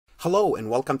Hello and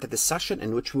welcome to this session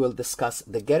in which we will discuss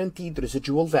the guaranteed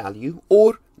residual value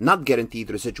or not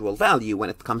guaranteed residual value when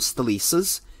it comes to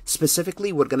leases.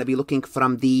 Specifically, we're going to be looking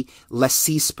from the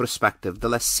lessee's perspective. The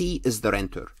lessee is the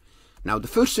renter. Now, the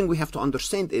first thing we have to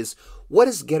understand is, what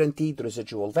is guaranteed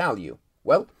residual value?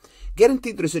 Well,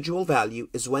 guaranteed residual value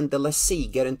is when the lessee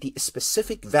guarantees a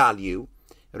specific value,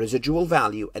 residual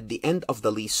value, at the end of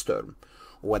the lease term.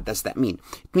 What does that mean?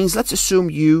 It means, let's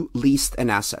assume you leased an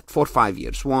asset for 5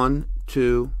 years. 1,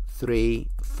 2, 3,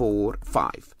 4,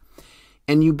 5.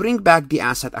 And you bring back the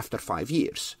asset after 5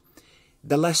 years.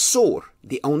 The lessor,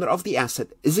 the owner of the asset,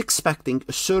 is expecting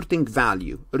a certain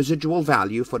value, residual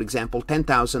value, for example,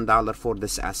 $10,000 for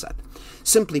this asset.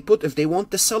 Simply put, if they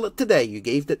want to sell it today, you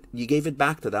gave it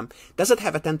back to them, does it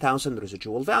have a $10,000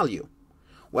 residual value?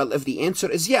 Well, if the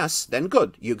answer is yes, then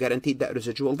good. You guaranteed that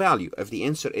residual value. If the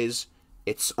answer is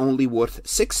it's only worth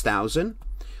 $6,000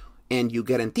 and you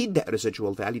guaranteed that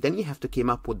residual value, then you have to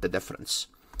come up with the difference.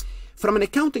 From an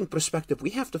accounting perspective, we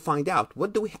have to find out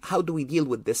how do we deal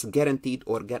with this guaranteed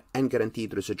or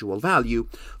unguaranteed residual value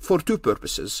for two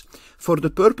purposes. For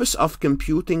the purpose of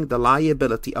computing the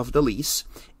liability of the lease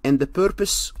and the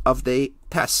purpose of the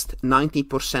test,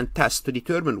 90% test, to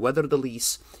determine whether the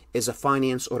lease is a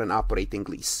finance or an operating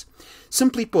lease.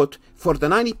 Simply put, for the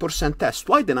 90% test,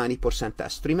 why the 90%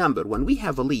 test? Remember, when we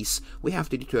have a lease, we have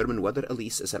to determine whether a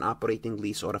lease is an operating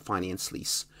lease or a finance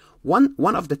lease.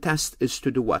 One of the tests is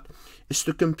to do what? Is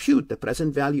to compute the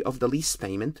present value of the lease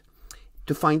payment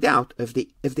to find out if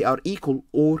they are equal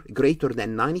or greater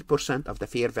than 90% of the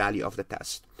fair value of the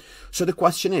test. So the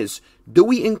question is, do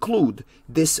we include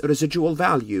this residual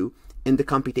value in the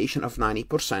computation of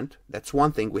 90%? That's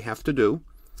one thing we have to do.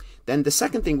 Then the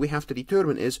second thing we have to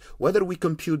determine is whether we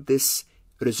compute this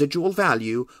residual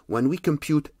value when we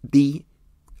compute the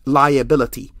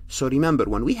liability. So remember,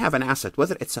 when we have an asset,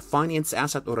 whether it's a finance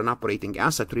asset or an operating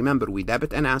asset, remember, we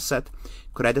debit an asset,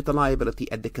 credit a liability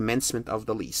at the commencement of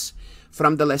the lease.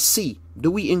 From the lessee,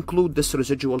 do we include this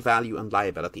residual value and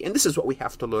liability? And this is what we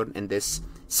have to learn in this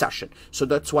session. So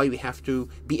that's why we have to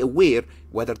be aware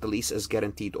whether the lease is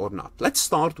guaranteed or not. Let's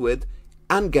start with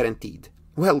unguaranteed.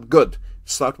 Well, good.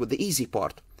 Start with the easy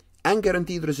part.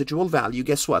 Unguaranteed residual value,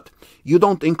 guess what? You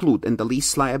don't include in the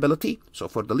lease liability. So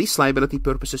for the lease liability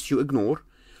purposes, you ignore.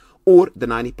 Or the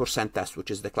 90% test,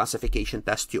 which is the classification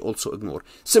test, you also ignore.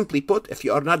 Simply put, if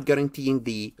you are not guaranteeing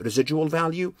the residual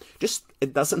value,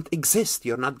 it doesn't exist.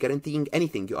 You're not guaranteeing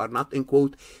anything. You are not, in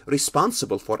quote,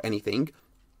 responsible for anything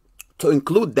to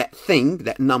include that thing,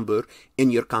 that number,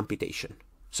 in your computation.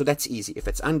 So that's easy if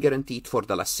it's unguaranteed for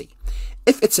the lessee.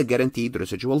 If it's a guaranteed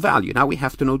residual value, now we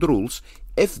have to know the rules.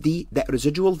 If that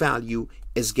residual value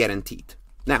is guaranteed.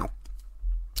 Now,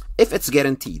 if it's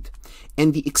guaranteed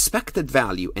and the expected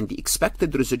value and the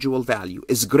expected residual value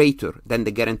is greater than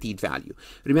the guaranteed value.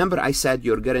 Remember, I said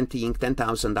you're guaranteeing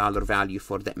 $10,000 value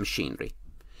for that machinery.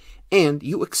 And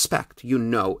you expect,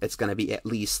 it's going to be at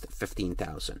least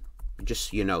 $15,000.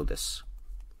 Just, this.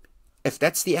 If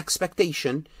that's the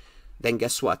expectation, then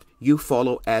guess what? You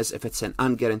follow as if it's an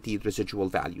unguaranteed residual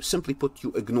value. Simply put,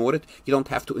 you ignore it. You don't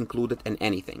have to include it in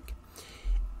anything.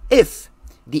 If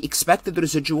the expected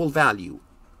residual value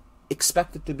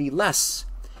expected to be less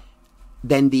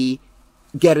than the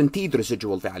guaranteed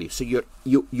residual value. So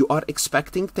you are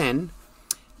expecting 10,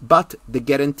 but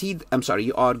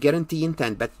you are guaranteeing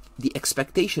 10, but the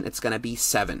expectation it's going to be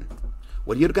 7.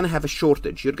 Well, you're going to have a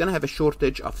shortage. You're going to have a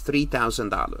shortage of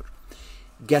 $3,000.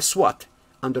 Guess what?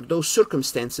 Under those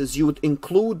circumstances, you would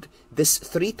include this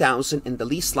 $3,000 in the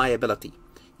lease liability.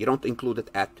 You don't include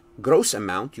it at gross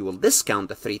amount. You will discount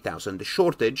the $3,000, the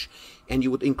shortage, and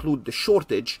you would include the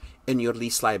shortage in your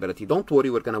lease liability. Don't worry,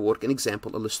 we're going to work an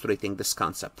example illustrating this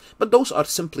concept. But those are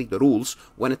simply the rules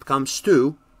when it comes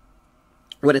to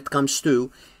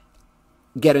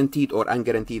guaranteed or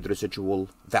unguaranteed residual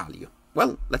value.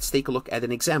 Well, let's take a look at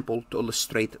an example to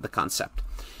illustrate the concept.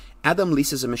 Adam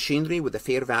leases a machinery with a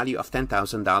fair value of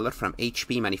 $10,000 from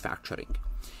HP Manufacturing.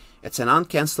 It's a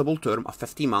non-cancelable term of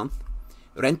 50 months.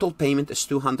 Rental payment is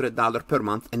 $200 per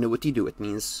month, annuity due. It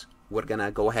means we're going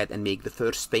to go ahead and make the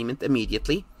first payment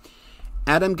immediately.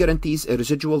 Adam guarantees a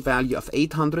residual value of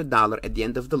 $800 at the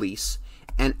end of the lease,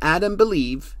 and Adam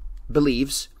believes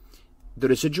the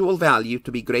residual value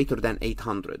to be greater than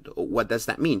 $800. What does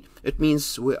that mean? It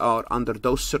means we are under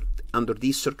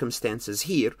these circumstances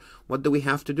here. What do we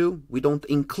have to do? We don't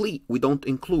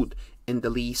include in the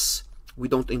lease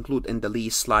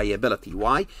liability.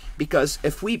 Why? Because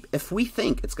if we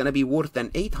think it's going to be worth than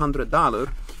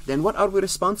 $800, then what are we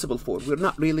responsible for? We're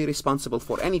not really responsible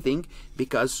for anything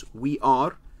because we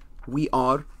are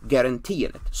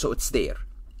guaranteeing it. So it's there.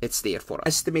 it's there for us.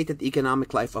 Estimated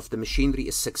economic life of the machinery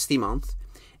is 60 months,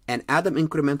 and Adam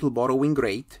incremental borrowing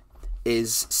rate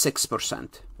is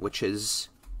 6%, which is,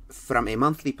 from a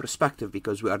monthly perspective,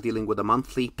 because we are dealing with a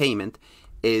monthly payment,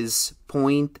 is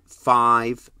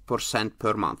 0.5%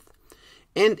 per month.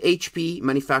 And HP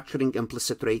manufacturing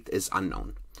implicit rate is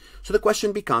unknown. So the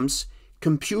question becomes,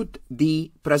 compute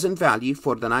the present value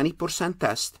for the 90%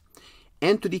 test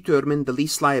and to determine the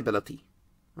lease liability.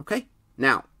 Okay?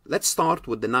 Now, let's start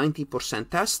with the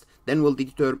 90% test, then we'll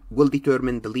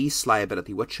determine the lease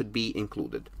liability, what should be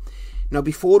included. Now,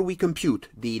 before we compute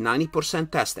the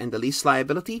 90% test and the lease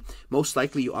liability, most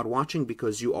likely you are watching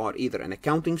because you are either an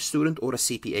accounting student or a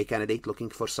CPA candidate looking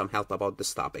for some help about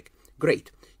this topic.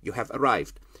 Great, you have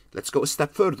arrived. Let's go a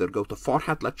step further. Go to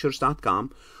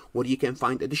farhatlectures.com, where you can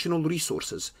find additional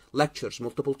resources, lectures,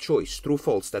 multiple choice, true,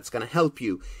 false, that's going to help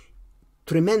you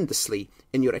tremendously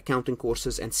in your accounting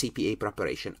courses and CPA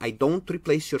preparation. I don't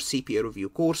replace your CPA review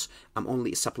course. I'm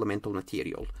only a supplemental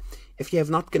material. If you have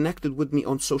not connected with me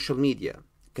on social media,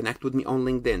 connect with me on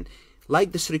LinkedIn.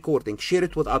 Like this recording, share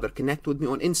it with others. Connect with me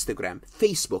on Instagram,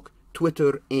 Facebook,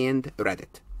 Twitter, and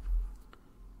Reddit.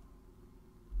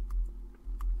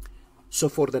 So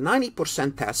for the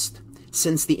 90% test,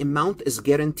 since the amount is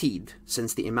guaranteed,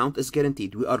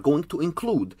 we are going to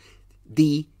include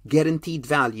the guaranteed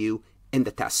value in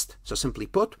the test. So simply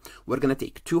put, we're going to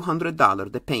take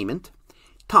 $200, the payment,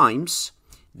 times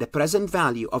the present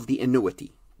value of the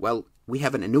annuity. Well, we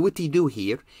have an annuity due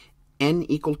here, N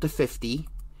equal to 50,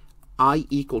 I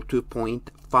equal to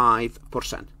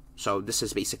 0.5%. So this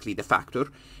is basically the factor.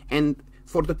 And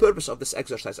for the purpose of this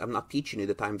exercise, I'm not teaching you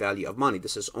the time value of money.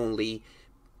 This is only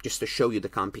just to show you the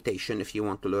computation. If you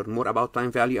want to learn more about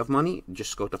time value of money,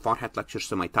 just go to Farhat Lectures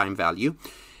to my time value.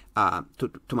 To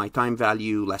my time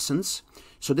value lessons.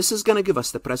 So this is going to give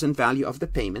us the present value of the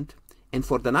payment, and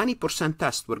for the 90%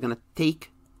 test we're going to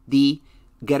take the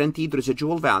guaranteed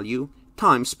residual value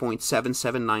times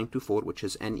 0.77924, which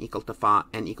is N equal to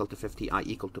 50, I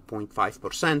equal to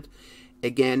 0.5%.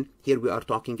 Again, here we are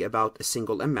talking about a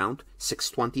single amount,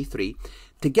 623.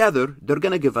 Together they're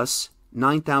going to give us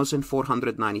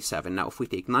 9,497. Now, if we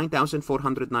take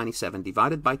 9,497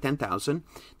 divided by 10,000,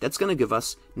 that's going to give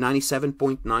us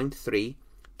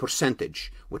 97.93%,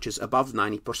 which is above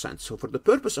 90%. So for the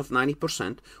purpose of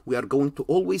 90%, we are going to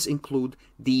always include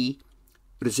the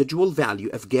residual value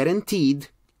of guaranteed.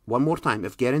 One more time,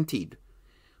 of guaranteed.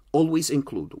 Always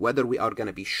include. Whether we are going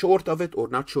to be short of it or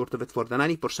not short of it, for the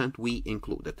 90%, we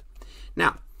include it.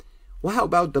 Now, well, how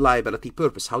about the liability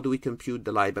purpose? How do we compute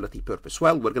the liability purpose?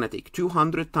 Well, we're going to take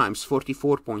 200 times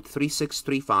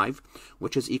 44.3635,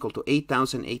 which is equal to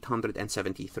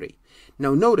 8,873.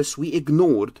 Now, notice we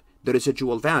ignored the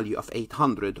residual value of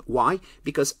 800. Why?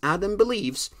 Because Adam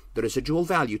believes the residual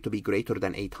value to be greater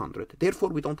than 800. Therefore,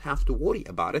 we don't have to worry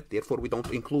about it. Therefore, we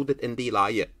don't include it in the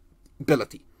liability.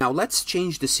 Now let's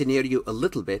change the scenario a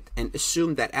little bit and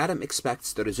assume that Adam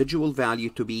expects the residual value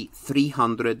to be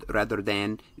 300 rather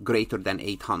than greater than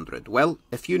 800. Well,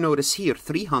 if you notice here,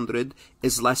 300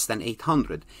 is less than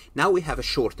 800. Now we have a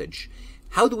shortage.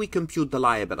 How do we compute the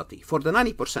liability? For the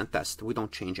 90% test, we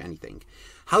don't change anything.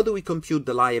 How do we compute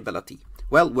the liability?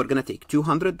 Well, we're going to take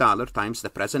 $200 times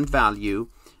the present value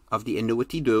of the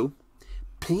annuity due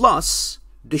plus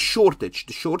the shortage.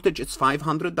 The shortage is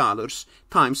 $500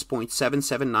 times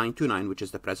 0.77929, which is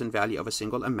the present value of a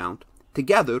single amount.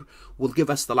 Together will give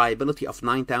us the liability of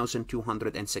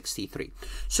 9,263.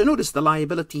 So notice the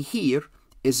liability here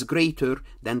is greater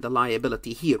than the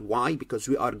liability here. Why? Because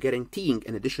we are guaranteeing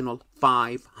an additional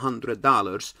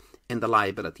 $500 in the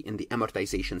liability, in the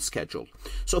amortization schedule.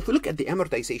 So if we look at the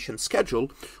amortization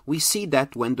schedule, we see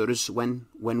that when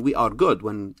we are good,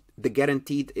 when the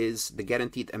guaranteed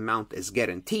amount is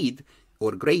guaranteed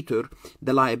or greater,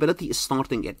 the liability is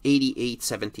starting at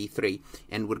 8873,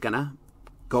 and we're gonna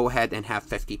go ahead and have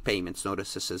 50 payments.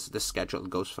 Notice this schedule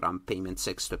goes from payment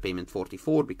 6 to payment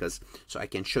 44, so I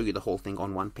can show you the whole thing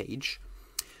on one page.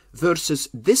 Versus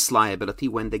this liability,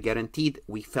 when the guaranteed,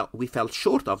 we fell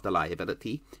short of the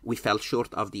liability, we fell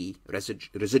short of the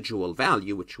residual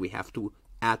value, which we have to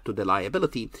add to the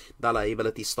liability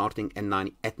starting at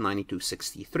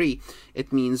 9263.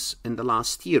 It means in the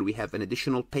last year we have an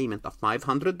additional payment of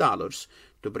 $500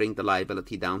 to bring the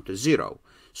liability down to zero.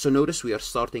 So notice we are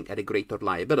starting at a greater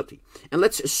liability. And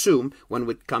let's assume when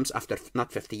it comes after,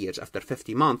 not 50 years, after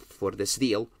 50 months for this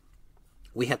deal,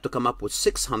 we had to come up with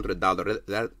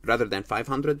 $600 rather than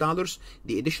 $500.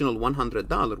 The additional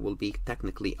 $100 will be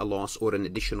technically a loss or an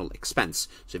additional expense.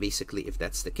 So basically, if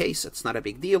that's the case, it's not a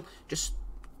big deal.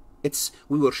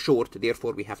 We were short,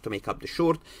 therefore we have to make up the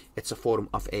short. It's a form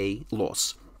of a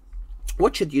loss.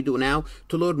 What should you do now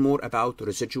to learn more about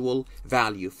residual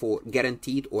value for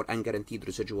guaranteed or unguaranteed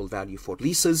residual value for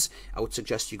leases? I would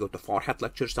suggest you go to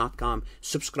farhatlectures.com,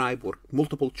 subscribe, work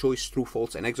multiple choice, true,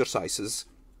 false, and exercises.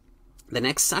 The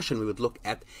next session, we would look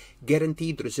at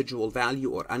guaranteed residual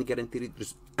value or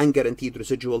unguaranteed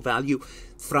residual value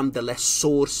from the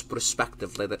lessor's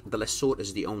perspective. The lessor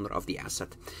is the owner of the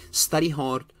asset. Study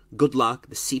hard, good luck,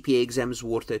 the CPA exam is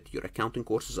worth it, your accounting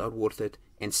courses are worth it,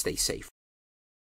 and stay safe.